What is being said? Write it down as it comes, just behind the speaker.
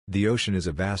The ocean is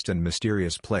a vast and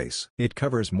mysterious place. It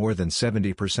covers more than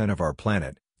 70% of our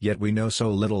planet, yet we know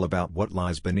so little about what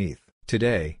lies beneath.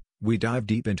 Today, we dive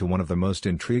deep into one of the most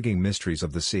intriguing mysteries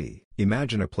of the sea.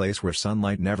 Imagine a place where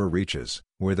sunlight never reaches,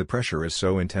 where the pressure is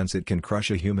so intense it can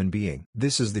crush a human being.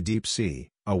 This is the deep sea,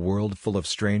 a world full of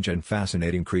strange and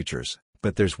fascinating creatures,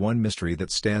 but there's one mystery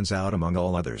that stands out among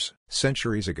all others.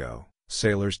 Centuries ago,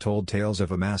 sailors told tales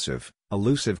of a massive,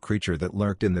 elusive creature that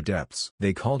lurked in the depths.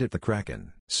 They called it the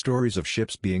Kraken. Stories of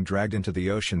ships being dragged into the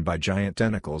ocean by giant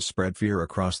tentacles spread fear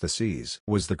across the seas.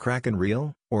 Was the Kraken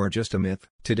real, or just a myth?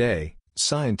 Today,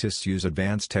 scientists use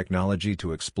advanced technology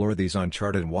to explore these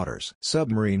uncharted waters.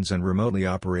 Submarines and remotely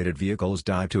operated vehicles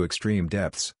dive to extreme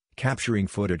depths, capturing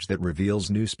footage that reveals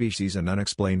new species and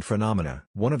unexplained phenomena.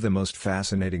 One of the most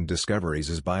fascinating discoveries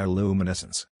is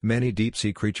bioluminescence. Many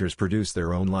deep-sea creatures produce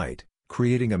their own light,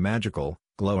 creating a magical,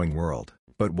 glowing world.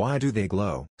 But why do they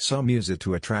glow? Some use it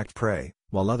to attract prey,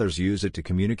 while others use it to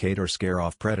communicate or scare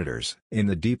off predators. In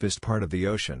the deepest part of the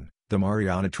ocean, the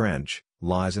Mariana Trench,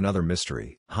 lies another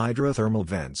mystery. Hydrothermal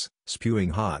vents,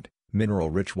 spewing hot,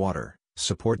 mineral-rich water,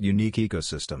 support unique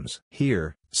ecosystems.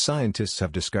 Here, scientists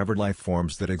have discovered life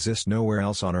forms that exist nowhere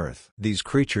else on Earth. These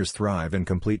creatures thrive in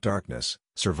complete darkness,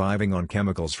 surviving on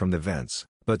chemicals from the vents.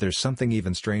 But there's something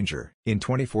even stranger. In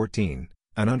 2014,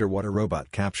 an underwater robot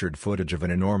captured footage of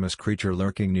an enormous creature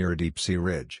lurking near a deep-sea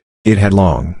ridge. It had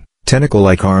long,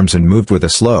 tentacle-like arms and moved with a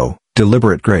slow,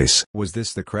 deliberate grace. Was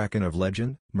this the Kraken of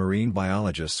legend? Marine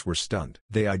biologists were stunned.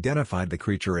 They identified the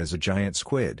creature as a giant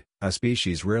squid, a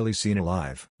species rarely seen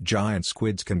alive. Giant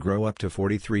squids can grow up to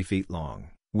 43 feet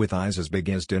long, with eyes as big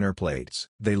as dinner plates.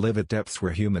 They live at depths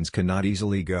where humans cannot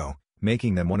easily go,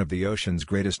 making them one of the ocean's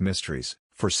greatest mysteries.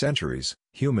 For centuries,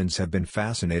 humans have been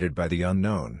fascinated by the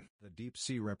unknown. The deep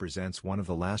sea represents one of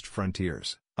the last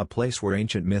frontiers, a place where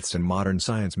ancient myths and modern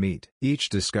science meet. Each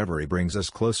discovery brings us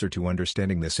closer to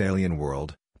understanding this alien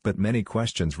world, but many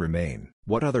questions remain.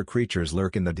 What other creatures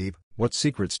lurk in the deep? What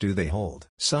secrets do they hold?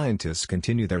 Scientists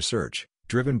continue their search,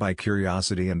 driven by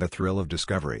curiosity and the thrill of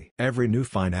discovery. Every new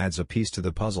find adds a piece to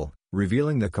the puzzle,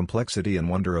 revealing the complexity and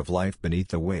wonder of life beneath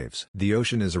the waves. The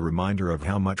ocean is a reminder of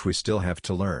how much we still have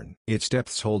to learn. Its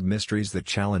depths hold mysteries that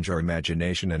challenge our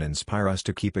imagination and inspire us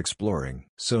to keep exploring.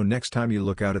 So next time you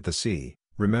look out at the sea,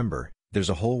 remember, there's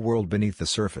a whole world beneath the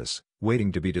surface,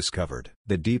 waiting to be discovered.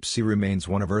 The deep sea remains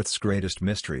one of Earth's greatest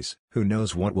mysteries. Who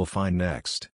knows what we'll find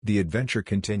next? The adventure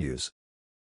continues.